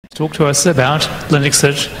talk to us about Linux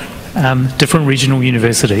at different regional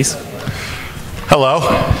universities. Hello.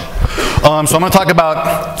 So I'm going to talk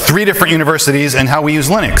about 3 different universities and how we use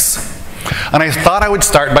Linux. And I thought I would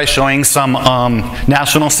start by showing some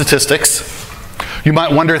national statistics. You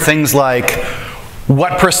might wonder things like,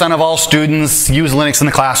 what % of all students use Linux in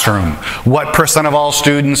the classroom? What % of all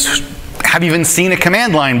students have even seen a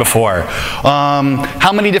command line before?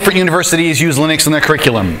 How many different universities use Linux in their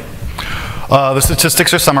curriculum? The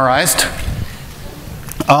statistics are summarized.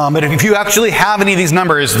 But if you actually have any of these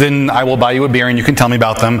numbers, then I will buy you a beer and you can tell me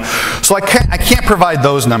about them. So I can't provide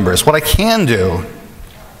those numbers. What I can do,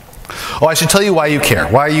 I should tell you why you care.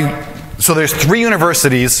 So there's 3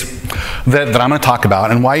 universities that I'm going to talk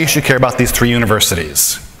about and why you should care about these 3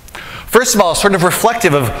 universities. First of all, sort of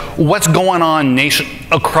reflective of what's going on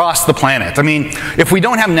across the planet. I mean, if we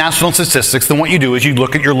don't have national statistics, then what you do is you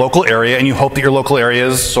look at your local area and you hope that your local area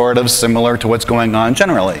is sort of similar to what's going on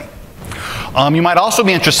generally. You might also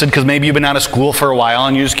be interested because maybe you've been out of school for a while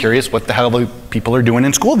and you're just curious what the hell the people are doing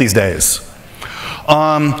in school these days.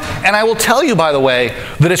 And I will tell you, by the way,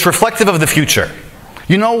 that it's reflective of the future.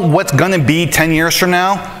 You know what's going to be 10 years from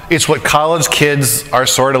now? It's what college kids are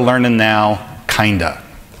sort of learning now, kinda.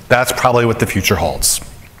 That's probably what the future holds.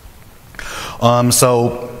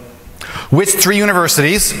 So, which 3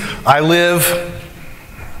 universities? I live,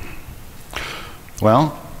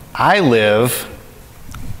 wouldn't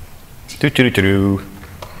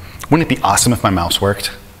it be awesome if my mouse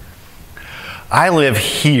worked? I live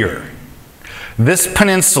here. This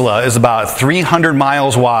peninsula is about 300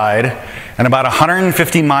 miles wide and about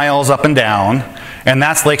 150 miles up and down, and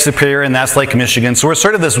that's Lake Superior and that's Lake Michigan. So we're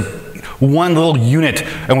sort of this one little unit,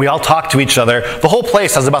 and we all talk to each other. The whole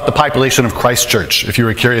place has about the population of Christchurch, if you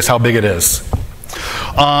were curious how big it is.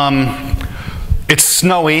 It's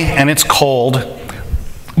snowy and it's cold,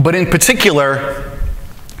 but in particular,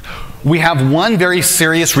 we have one very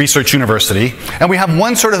serious research university, and we have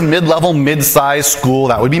one sort of mid-level, mid-sized school.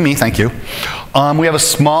 That would be me, thank you. We have a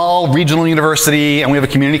small regional university, and we have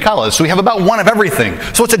a community college. So we have about one of everything.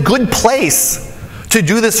 So it's a good place to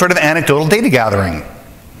do this sort of anecdotal data gathering.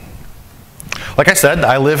 Like I said,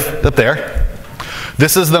 I live up there.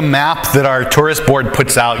 This is the map that our tourist board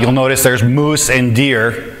puts out. You'll notice there's moose and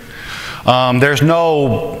deer. There's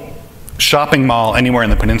no shopping mall anywhere in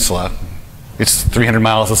the peninsula. It's 300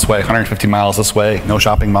 miles this way, 150 miles this way, no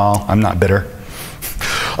shopping mall. I'm not bitter.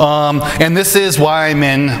 And this is why I'm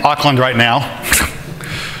in Auckland right now.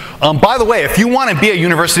 By the way, if you want to be a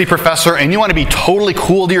university professor and you want to be totally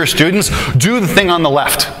cool to your students, do the thing on the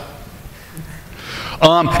left.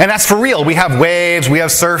 And that's for real. We have waves, we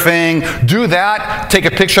have surfing. Do that, take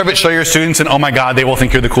a picture of it, show your students, and oh my God, they will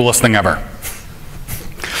think you're the coolest thing ever.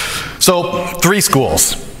 So, 3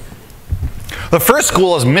 schools. The first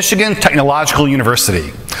school is Michigan Technological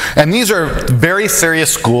University. And these are very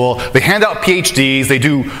serious school. They hand out PhDs. They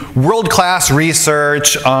do world-class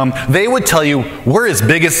research. They would tell you, we're as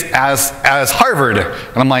big as Harvard.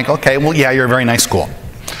 And I'm like, okay, well, yeah, you're a very nice school.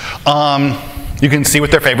 You can see what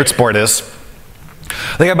their favorite sport is.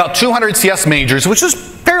 They have about 200 CS majors, which is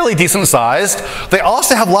fairly decent sized. They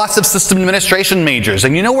also have lots of system administration majors.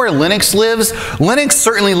 And you know where Linux lives? Linux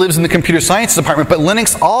certainly lives in the computer science department, but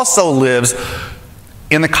Linux also lives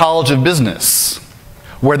in the College of Business,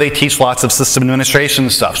 where they teach lots of system administration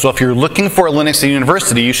stuff. So if you're looking for a Linux at a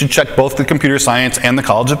university, you should check both the computer science and the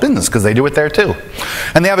College of Business, because they do it there too.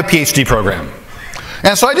 And they have a PhD program.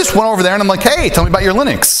 And so I just went over there and I'm like, hey, tell me about your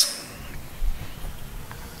Linux.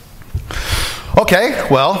 Okay,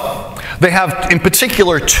 well, they have in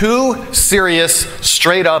particular 2 serious,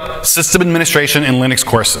 straight-up system administration and Linux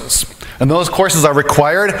courses. And those courses are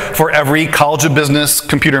required for every College of Business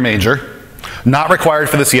computer major, not required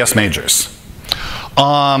for the CS majors.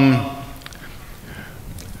 And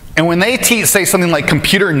when they say something like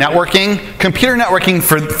computer networking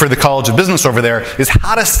for the College of Business over there is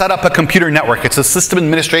how to set up a computer network. It's a system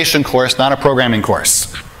administration course, not a programming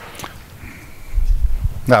course.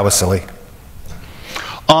 That was silly.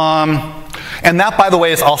 And that, by the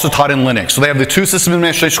way, is also taught in Linux. So they have the 2 system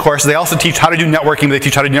administration courses. They also teach how to do networking. They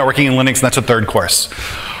teach how to do networking in Linux, and that's a 3rd course.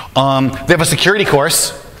 They have a security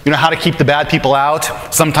course. You know, how to keep the bad people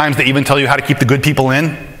out. Sometimes they even tell you how to keep the good people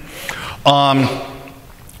in.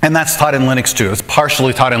 And that's taught in Linux too. It's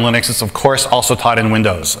partially taught in Linux. It's of course also taught in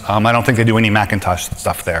Windows. I don't think they do any Macintosh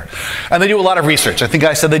stuff there. And they do a lot of research. I think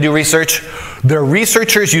I said they do research. Their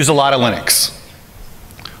researchers use a lot of Linux.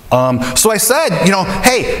 So I said, you know,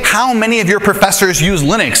 hey, how many of your professors use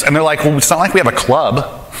Linux? And they're like, well, it's not like we have a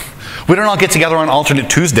club. We don't all get together on alternate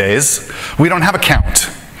Tuesdays. We don't have a count.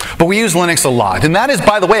 But we use Linux a lot. And that is,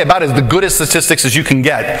 by the way, about as the good as statistics as you can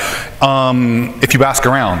get if you ask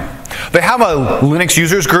around. They have a Linux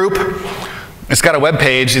users group. It's got a web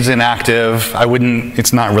page. It's inactive.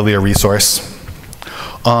 It's not really a resource.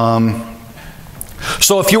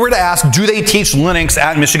 So if you were to ask, do they teach Linux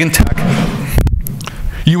at Michigan Tech?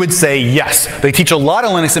 You would say yes. They teach a lot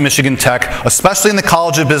of Linux at Michigan Tech, especially in the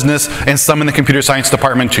College of Business and some in the Computer Science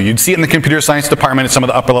department too. You'd see it in the Computer Science department at some of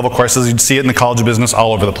the upper level courses. You'd see it in the College of Business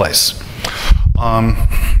all over the place.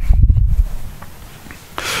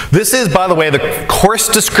 This is, by the way, the course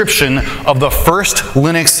description of the first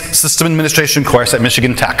Linux system administration course at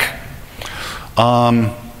Michigan Tech.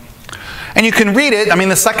 And you can read it. I mean,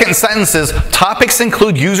 the second sentence is, topics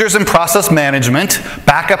include users and process management,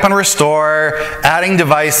 backup and restore, adding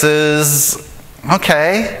devices.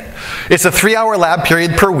 Okay. It's a 3-hour lab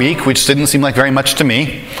period per week, which didn't seem like very much to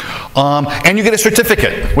me. And you get a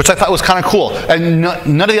certificate, which I thought was kind of cool. And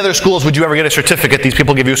none of the other schools would you ever get a certificate. These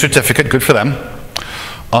people give you a certificate. Good for them.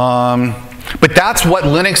 But that's what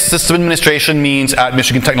Linux system administration means at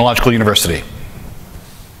Michigan Technological University.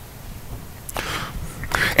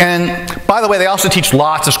 And by the way, they also teach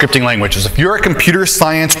lots of scripting languages. If you're a computer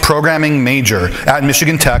science programming major at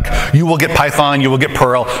Michigan Tech, you will get Python, you will get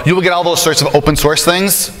Perl, you will get all those sorts of open source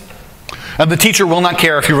things. And the teacher will not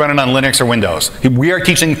care if you run it on Linux or Windows. We are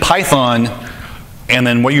teaching Python, and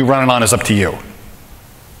then what you run it on is up to you.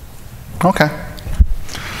 Okay.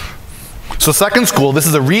 So second school, this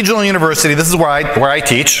is a regional university. This is where I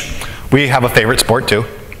teach. We have a favorite sport too.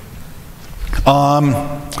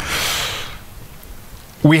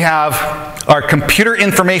 We have our computer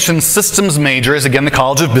information systems majors, again, the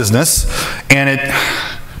College of Business, and it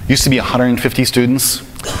used to be 150 students.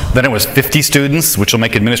 Then it was 50 students, which will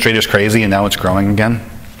make administrators crazy, and now it's growing again.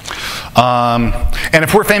 And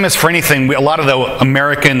if we're famous for anything, a lot of the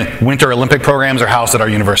American Winter Olympic programs are housed at our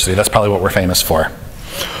university. That's probably what we're famous for.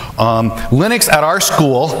 Linux at our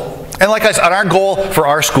school, and like I said, our goal for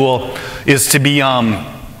our school is to be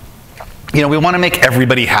we want to make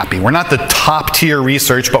everybody happy. We're not the top tier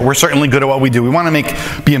research, but we're certainly good at what we do. We want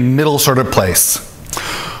to be a middle sort of place.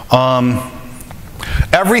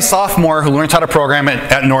 Every sophomore who learns how to program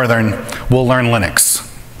at Northern will learn Linux.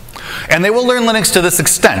 And they will learn Linux to this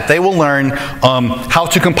extent. They will learn how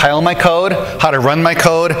to compile my code, how to run my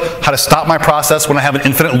code, how to stop my process when I have an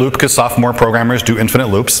infinite loop, because sophomore programmers do infinite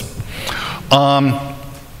loops.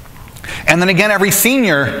 And then again, every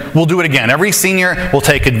senior will do it again. Every senior will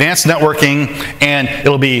take advanced networking, and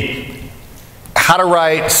it'll be how to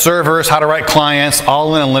write servers, how to write clients,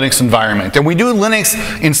 all in a Linux environment. And we do Linux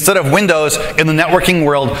instead of Windows in the networking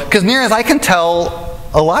world, because near as I can tell,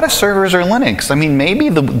 a lot of servers are Linux. I mean, maybe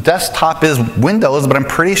the desktop is Windows, but I'm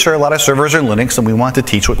pretty sure a lot of servers are Linux, and we want to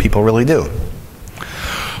teach what people really do.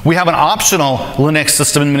 We have an optional Linux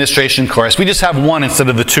system administration course. We just have one instead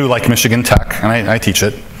of the two like Michigan Tech, and I teach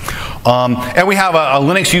it. And we have a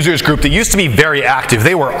Linux users group that used to be very active.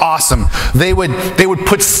 They were awesome. They would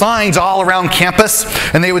put signs all around campus,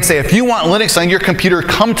 and they would say, if you want Linux on your computer,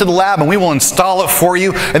 come to the lab and we will install it for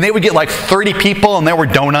you. And they would get like 30 people, and there were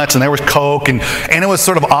donuts, and there was Coke, and it was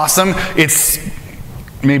sort of awesome.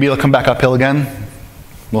 Maybe it'll come back uphill again.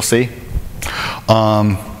 We'll see.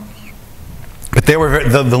 But the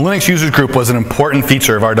Linux users group was an important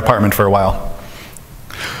feature of our department for a while.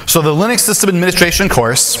 So the Linux system administration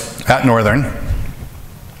course at Northern,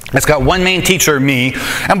 it's got one main teacher, me.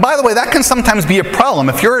 And by the way, that can sometimes be a problem.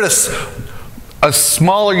 If you're at a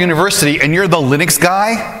smaller university and you're the Linux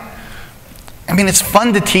guy, I mean, it's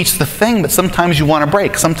fun to teach the thing, but sometimes you want to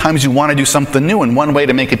break. Sometimes you want to do something new, and one way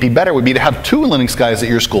to make it be better would be to have two Linux guys at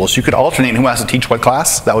your school. So you could alternate who has to teach what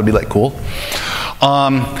class. That would be like cool.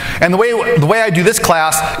 And the way I do this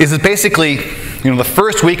class is basically, the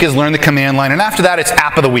first week is learn the command line, and after that it's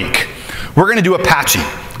app of the week. We're going to do Apache,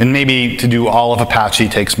 and maybe to do all of Apache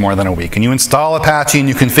takes more than a week. And you install Apache, and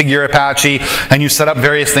you configure Apache, and you set up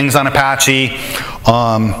various things on Apache.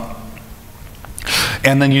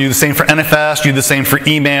 And then you do the same for NFS, you do the same for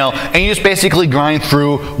email, and you just basically grind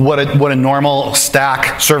through what a normal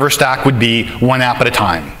server stack would be, one app at a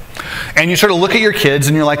time. And you sort of look at your kids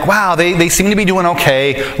and you're like, wow, they seem to be doing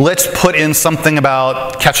okay. Let's put in something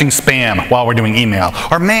about catching spam while we're doing email.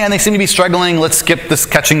 Or man, they seem to be struggling. Let's skip this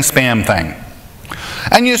catching spam thing.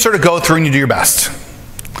 And you sort of go through and you do your best.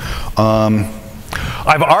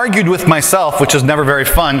 I've argued with myself, which is never very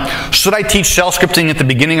fun. Should I teach shell scripting at the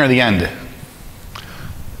beginning or the end?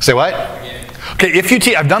 Say what?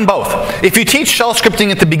 Okay, I've done both. If you teach shell scripting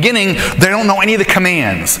at the beginning, they don't know any of the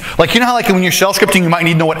commands. Like, you know how like when you're shell scripting, you might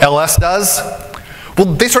need to know what ls does?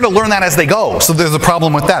 Well, they sort of learn that as they go, so there's a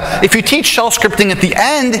problem with that. If you teach shell scripting at the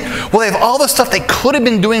end, well, they have all the stuff they could have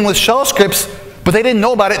been doing with shell scripts, but they didn't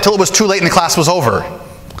know about it until it was too late and the class was over.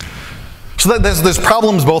 So there's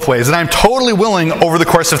problems both ways, and I'm totally willing over the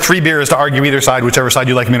course of 3 beers to argue either side, whichever side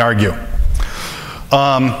you'd like me to argue.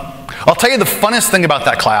 I'll tell you the funnest thing about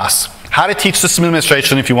that class, how to teach system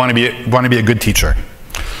administration if you want to be a good teacher.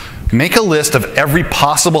 Make a list of every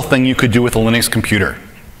possible thing you could do with a Linux computer.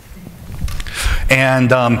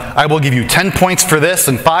 And I will give you 10 points for this,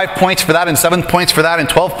 and 5 points for that, and 7 points for that, and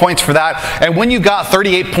 12 points for that. And when you got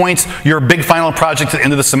 38 points, your big final project at the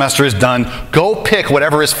end of the semester is done. Go pick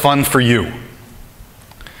whatever is fun for you.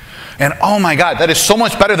 And oh my God, that is so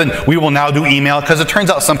much better than we will now do email, because it turns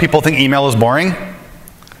out some people think email is boring.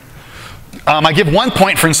 I give 1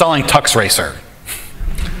 point for installing Tux Racer.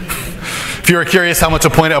 If you were curious how much a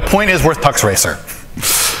point is worth Tux Racer.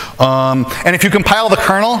 And if you compile the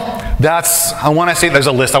kernel, that's, I want to say, there's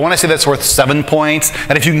a list. I want to say that's worth 7 points.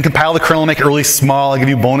 And if you can compile the kernel and make it really small, I'll give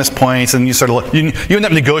you bonus points. And you sort of, you end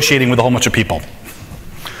up negotiating with a whole bunch of people.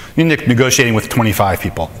 You end up negotiating with 25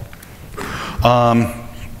 people.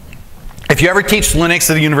 If you ever teach Linux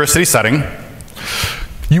at a university setting,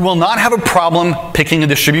 you will not have a problem picking a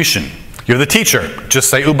distribution. You're the teacher. Just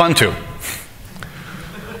say Ubuntu.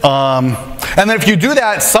 And then if you do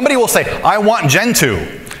that, somebody will say, I want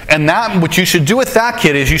Gentoo. And what you should do with that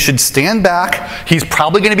kid is you should stand back. He's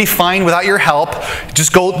probably going to be fine without your help.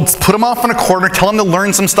 Just go put him off in a corner, tell him to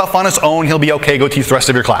learn some stuff on his own. He'll be okay. Go teach the rest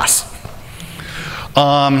of your class.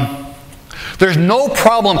 There's no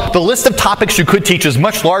problem. The list of topics you could teach is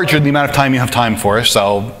much larger than the amount of time you have time for.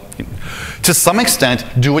 So to some extent,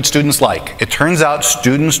 do what students like. It turns out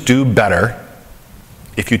students do better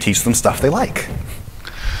if you teach them stuff they like.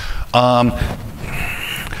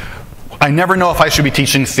 I never know if I should be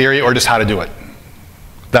teaching theory or just how to do it.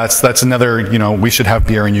 That's another, we should have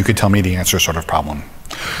beer and you could tell me the answer sort of problem.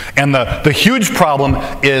 And the huge problem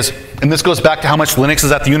is, and this goes back to how much Linux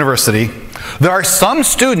is at the university, there are some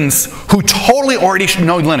students who totally already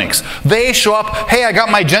know Linux. They show up, hey, I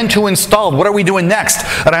got my Gentoo installed, what are we doing next?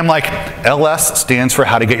 And I'm like, LS stands for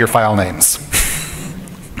how to get your file names.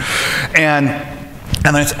 And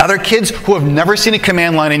there's other kids who have never seen a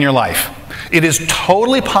command line in your life. It is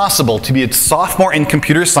totally possible to be a sophomore in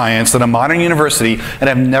computer science at a modern university and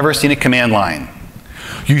have never seen a command line.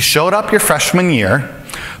 You showed up your freshman year,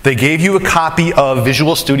 they gave you a copy of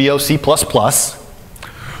Visual Studio C++,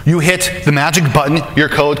 you hit the magic button, your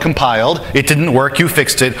code compiled, it didn't work, you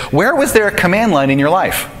fixed it. Where was there a command line in your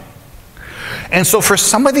life? And so for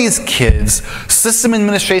some of these kids, system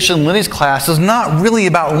administration Linux class is not really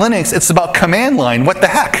about Linux, it's about command line. What the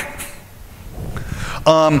heck?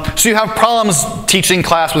 So you have problems teaching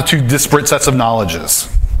class with 2 disparate sets of knowledges.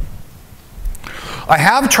 I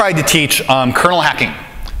have tried to teach kernel hacking.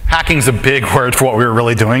 Hacking's a big word for what we were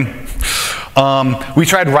really doing. We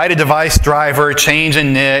tried write a device driver, change a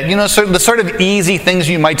NIT, the sort of easy things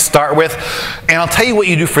you might start with. And I'll tell you what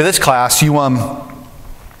you do for this class. You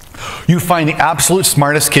find the absolute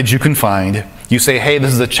smartest kids you can find. You say, hey,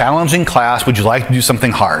 this is a challenging class. Would you like to do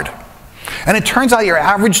something hard? And it turns out your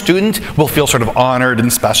average student will feel sort of honored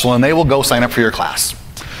and special, and they will go sign up for your class.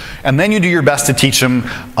 And then you do your best to teach them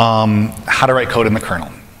how to write code in the kernel.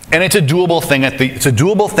 And it's a doable thing at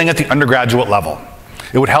the undergraduate level.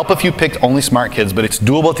 It would help if you picked only smart kids, but it's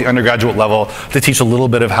doable at the undergraduate level to teach a little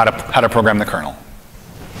bit of how to program the kernel.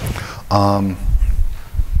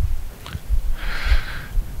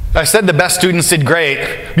 I said the best students did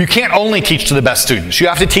great. You can't only teach to the best students. You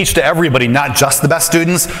have to teach to everybody, not just the best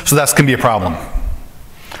students, so that's going to be a problem.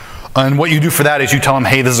 And what you do for that is you tell them,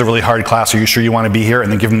 hey, this is a really hard class. Are you sure you want to be here?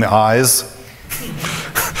 And then give them the eyes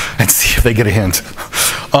and see if they get a hint.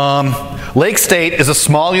 Lake State is a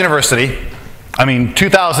small university. I mean,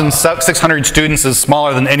 2,600 students is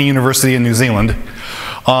smaller than any university in New Zealand.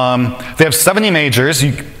 They have 70 majors.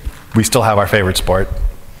 We still have our favorite sport.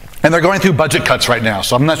 And they're going through budget cuts right now,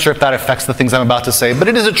 so I'm not sure if that affects the things I'm about to say, but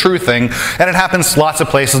it is a true thing, and it happens lots of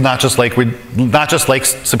places, not just Lake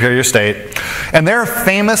Superior State. And they're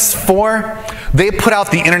famous for, they put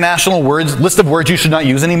out the international list of words you should not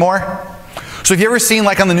use anymore. So have you ever seen,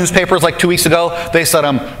 like on the newspapers like 2 weeks ago, they said,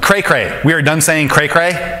 cray cray, we are done saying cray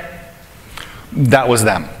cray? That was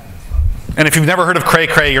them. And if you've never heard of cray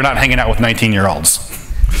cray, you're not hanging out with 19-year-olds.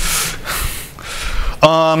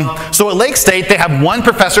 So at Lake State, they have one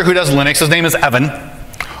professor who does Linux. His name is Evan.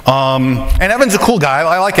 And Evan's a cool guy.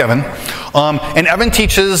 I like Evan. And Evan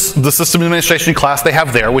teaches the system administration class they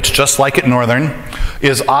have there, which, just like at Northern,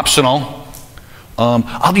 is optional.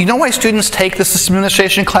 You know why students take the system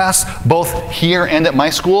administration class both here and at my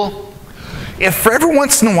school? if for every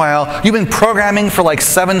once in a while you've been programming for like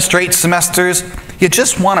 7 straight semesters, you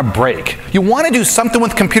just want a break. You want to do something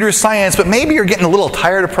with computer science, but maybe you're getting a little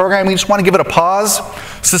tired of programming, you just want to give it a pause,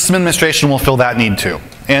 system administration will fill that need too.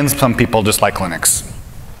 And some people just like Linux.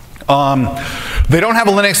 They don't have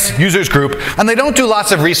a Linux users group, and they don't do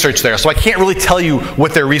lots of research there, so I can't really tell you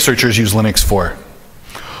what their researchers use Linux for.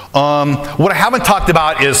 What I haven't talked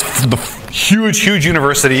about is the huge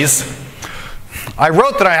universities. I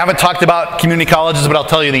wrote that I haven't talked about community colleges, but I'll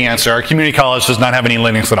tell you the answer. Our community college does not have any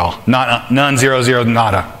Linux at all. None, 0, 0,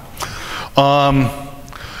 nada. And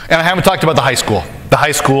I haven't talked about the high school. The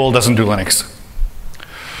high school doesn't do Linux.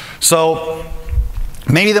 So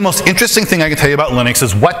maybe the most interesting thing I can tell you about Linux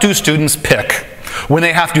is, what do students pick when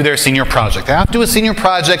they have to do their senior project? They have to do a senior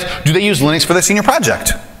project. Do they use Linux for their senior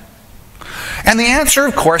project? And the answer,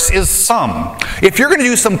 of course, is some. If you're going to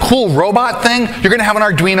do some cool robot thing, you're going to have an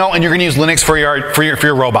Arduino and you're going to use Linux for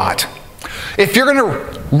your robot. If you're going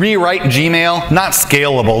to rewrite Gmail, not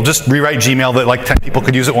scalable, just rewrite Gmail that like 10 people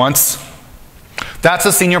could use at once, that's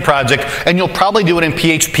a senior project, and you'll probably do it in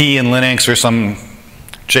PHP in Linux or some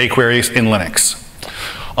jQuery in Linux.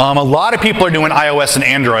 A lot of people are doing iOS and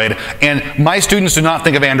Android, and my students do not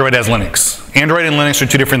think of Android as Linux. Android and Linux are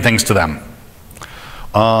 2 different things to them.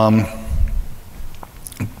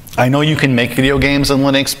 I know you can make video games in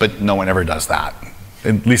Linux, but no one ever does that.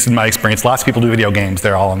 At least in my experience, lots of people do video games.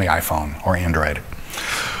 They're all on the iPhone or Android.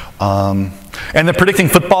 And the predicting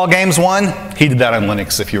football games one, he did that on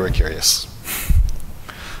Linux, if you were curious.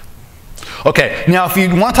 Okay, now if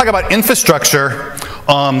you want to talk about infrastructure,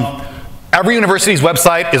 every university's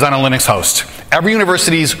website is on a Linux host. Every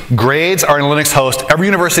university's grades are on a Linux host. Every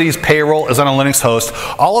university's payroll is on a Linux host.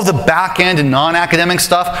 All of the back-end and non-academic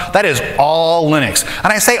stuff, that is all Linux.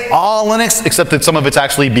 And I say all Linux, except that some of it's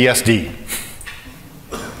actually BSD.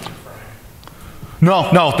 No,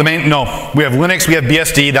 we have Linux, we have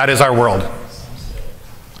BSD, that is our world.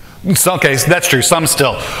 Okay, so that's true, some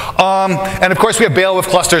still. And of course we have Beowulf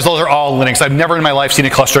clusters, those are all Linux. I've never in my life seen a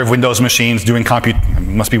cluster of Windows machines doing compute.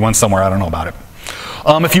 Must be one somewhere, I don't know about it.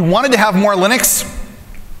 If you wanted to have more Linux,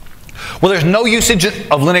 well, there's no usage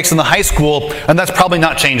of Linux in the high school, and that's probably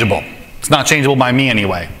not changeable. It's not changeable by me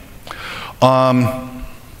anyway.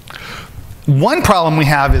 One problem we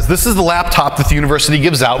have is this is the laptop that the university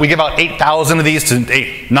gives out. We give out 8,000 of these to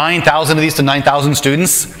 9,000 of these to 9,000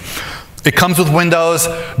 students. It comes with Windows.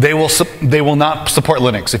 They will not support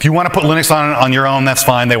Linux. If you want to put Linux on your own, that's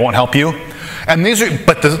fine. They won't help you. And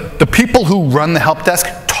but the people who run the help desk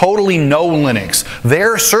totally know Linux.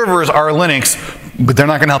 Their servers are Linux, but they're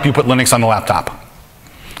not going to help you put Linux on the laptop.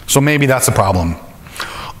 So maybe that's a problem.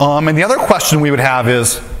 And the other question we would have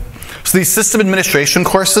is, so these system administration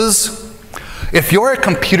courses, if you're a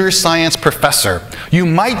computer science professor, you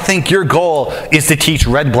might think your goal is to teach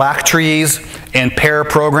red-black trees and pair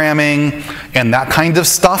programming and that kind of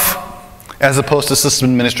stuff, as opposed to system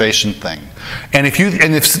administration thing. And if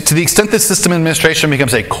to the extent that system administration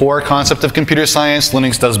becomes a core concept of computer science,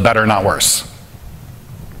 Linux does better, not worse.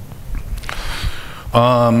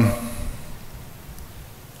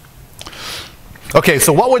 Okay,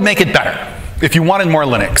 so what would make it better if you wanted more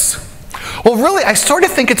Linux? Well, really, I sort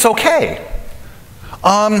of think it's okay.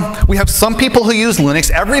 We have some people who use Linux.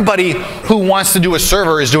 Everybody who wants to do a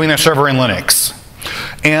server is doing their server in Linux.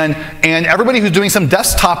 And everybody who's doing some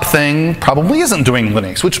desktop thing probably isn't doing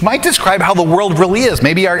Linux, which might describe how the world really is.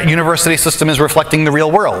 Maybe our university system is reflecting the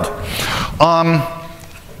real world.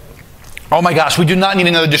 Oh my gosh, we do not need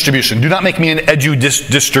another distribution. Do not make me an edu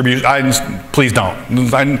distribution. Please don't.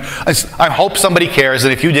 I hope somebody cares,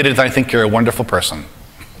 and if you did it, I think you're a wonderful person.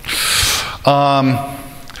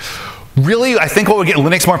 Really, I think what would get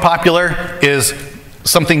Linux more popular is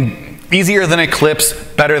something easier than Eclipse,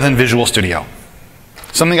 better than Visual Studio.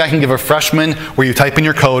 Something I can give a freshman where you type in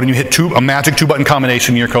your code and you hit a magic 2-button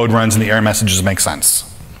combination and your code runs and the error messages make sense.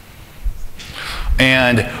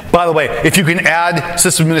 And by the way, if you can add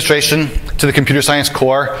system administration to the computer science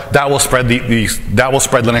core, that will spread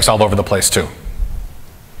Linux all over the place too.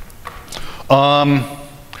 I'm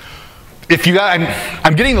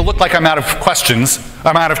getting to look like I'm out of questions.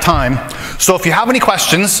 I'm out of time. So if you have any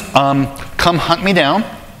questions, come hunt me down,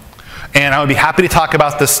 and I would be happy to talk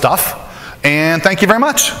about this stuff. And thank you very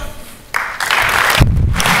much.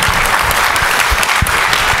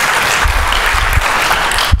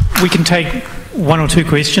 We can take 1 or 2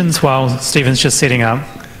 questions while Stephen's just setting up.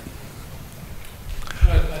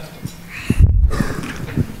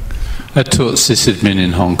 I taught sysadmin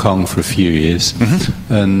in Hong Kong for a few years,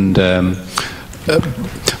 and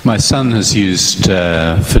my son has used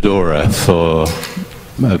Fedora for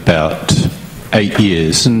about 8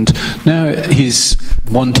 years, and now he's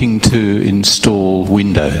wanting to install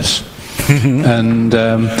Windows. And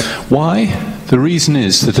why? The reason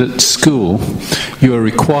is that at school you are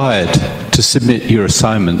required to submit your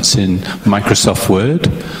assignments in Microsoft Word.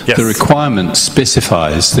 Yes. The requirement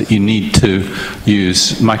specifies that you need to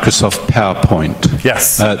use Microsoft PowerPoint.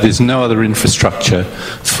 Yes. There's no other infrastructure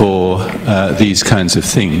for these kinds of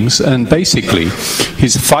things, and basically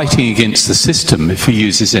he's fighting against the system if he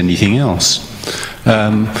uses anything else.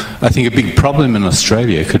 I think a big problem in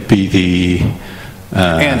Australia could be the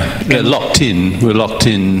we're locked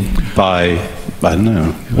in by, I don't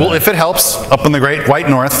know. Well, if it helps, up in the Great White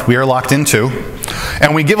North, we are locked in too.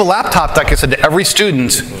 And we give a laptop, like I said, to every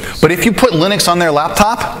student. But if you put Linux on their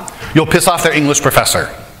laptop, you'll piss off their English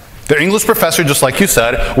professor. Their English professor, just like you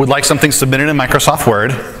said, would like something submitted in Microsoft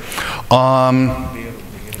Word.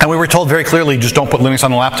 And we were told very clearly, just don't put Linux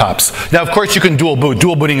on the laptops. Now, of course, you can dual boot.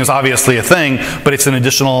 Dual booting is obviously a thing, but it's an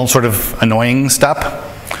additional sort of annoying step.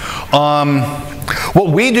 What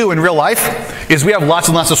we do in real life is we have lots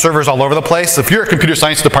and lots of servers all over the place. If you're a computer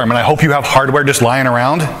science department, I hope you have hardware just lying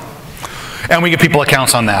around. And we give people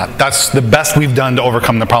accounts on that. That's the best we've done to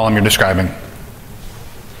overcome the problem you're describing.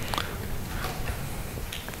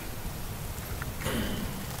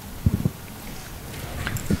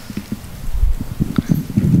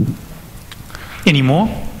 Any more?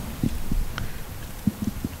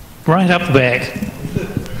 Right up the back.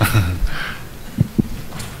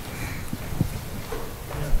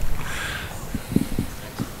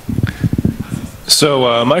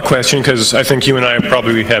 So my question, because I think you and I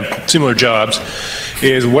probably have similar jobs,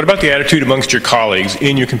 is what about the attitude amongst your colleagues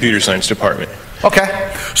in your computer science department?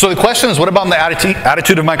 Okay, so the question is, what about the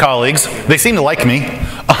attitude of my colleagues? They seem to like me.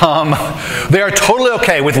 They are totally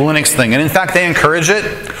okay with the Linux thing, and in fact, they encourage it.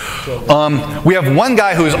 We have one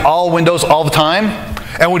guy who is all Windows all the time,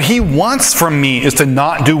 and what he wants from me is to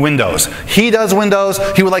not do Windows. He does Windows,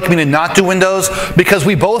 he would like me to not do Windows, because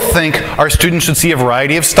we both think our students should see a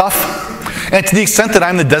variety of stuff. And to the extent that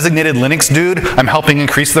I'm the designated Linux dude, I'm helping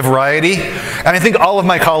increase the variety. And I think all of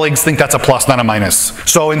my colleagues think that's a plus, not a minus.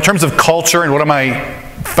 So in terms of culture and what do my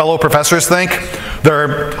fellow professors think,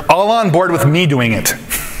 they're all on board with me doing it.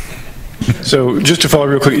 So just to follow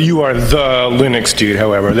real quick, you are the Linux dude,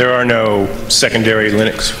 however. There are no secondary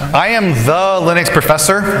Linux. I am the Linux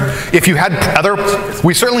professor. If you had other,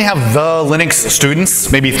 we certainly have the Linux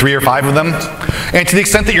students, maybe 3 or 5 of them. And to the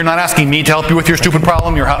extent that you're not asking me to help you with your stupid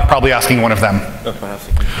problem, you're probably asking one of them.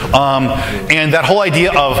 And that whole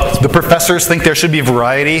idea of the professors think there should be a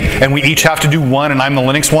variety and we each have to do one and I'm the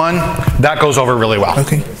Linux one, that goes over really well.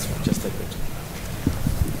 Okay.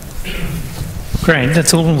 Great,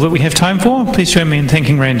 that's all that we have time for. Please join me in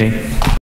thanking Randy.